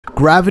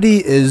gravity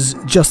is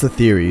just a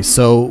theory,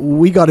 so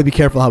we gotta be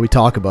careful how we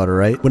talk about it,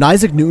 right? When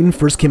Isaac Newton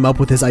first came up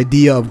with his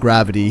idea of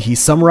gravity, he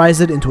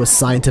summarized it into a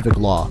scientific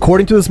law.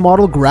 According to this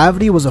model,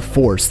 gravity was a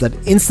force that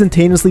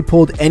instantaneously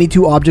pulled any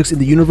two objects in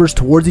the universe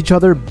towards each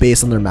other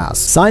based on their mass.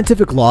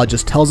 Scientific law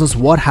just tells us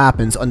what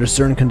happens under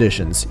certain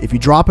conditions. If you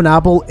drop an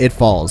apple, it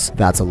falls.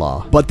 That's a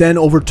law. But then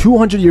over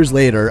 200 years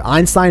later,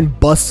 Einstein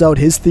busts out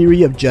his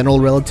theory of general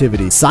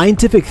relativity.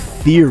 Scientific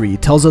theory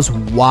tells us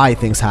why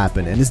things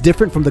happen and is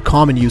different from the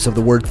common use of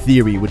the word theory,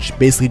 which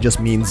basically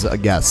just means a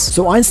guess.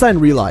 So Einstein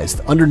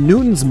realized, under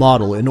Newton's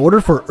model, in order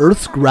for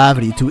Earth's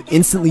gravity to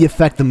instantly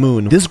affect the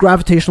moon, this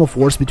gravitational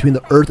force between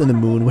the Earth and the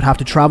moon would have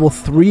to travel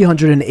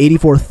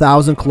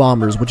 384,000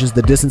 kilometers, which is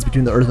the distance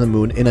between the Earth and the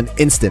moon, in an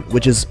instant,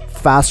 which is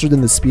faster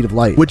than the speed of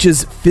light, which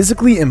is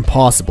physically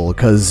impossible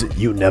because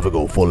you never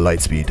go full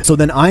light speed. So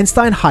then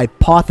Einstein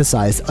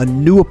hypothesized a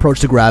new approach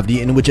to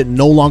gravity in which it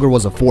no longer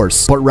was a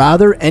force, but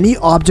rather any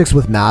objects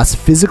with mass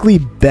physically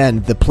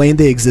bend the plane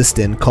they exist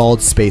in,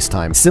 called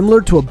space-time.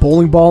 Similar to a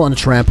bowling ball on a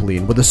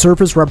trampoline, where the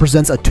surface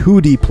represents a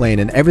 2D plane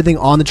and everything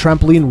on the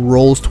trampoline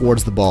rolls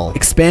towards the ball.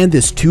 Expand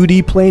this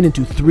 2D plane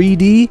into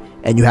 3D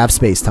and you have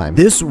space-time.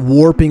 This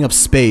warping of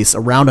space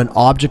around an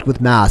object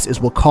with mass is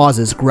what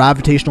causes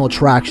gravitational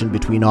attraction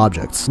between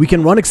objects. We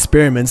can run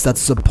experiments that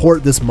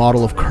support this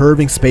model of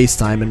curving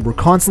space-time, and we're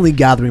constantly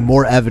gathering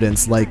more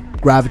evidence like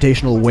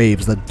gravitational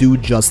waves that do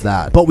just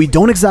that. But we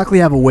don't exactly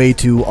have a way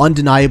to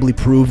undeniably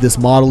prove this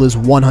model is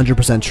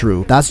 100%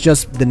 true. That's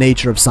just the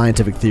nature of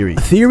scientific theory.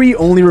 A theory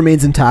only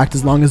remains intact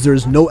as long as there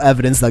is no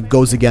evidence that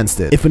goes against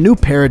it. If a new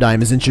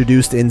paradigm is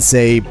introduced in,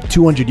 say,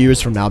 200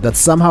 years from now that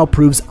somehow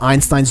proves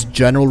Einstein's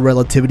general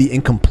relativity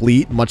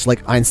incomplete, much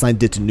like Einstein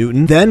did to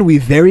Newton, then we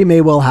very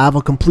may well have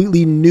a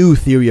completely new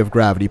theory of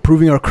gravity,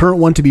 proving our current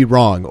one to be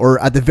wrong, or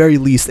at the very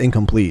least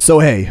incomplete. So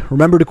hey,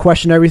 remember to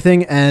question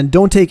everything and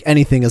don't take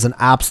anything as an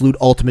absolute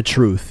ultimate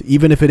truth,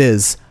 even if it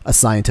is a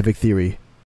scientific theory.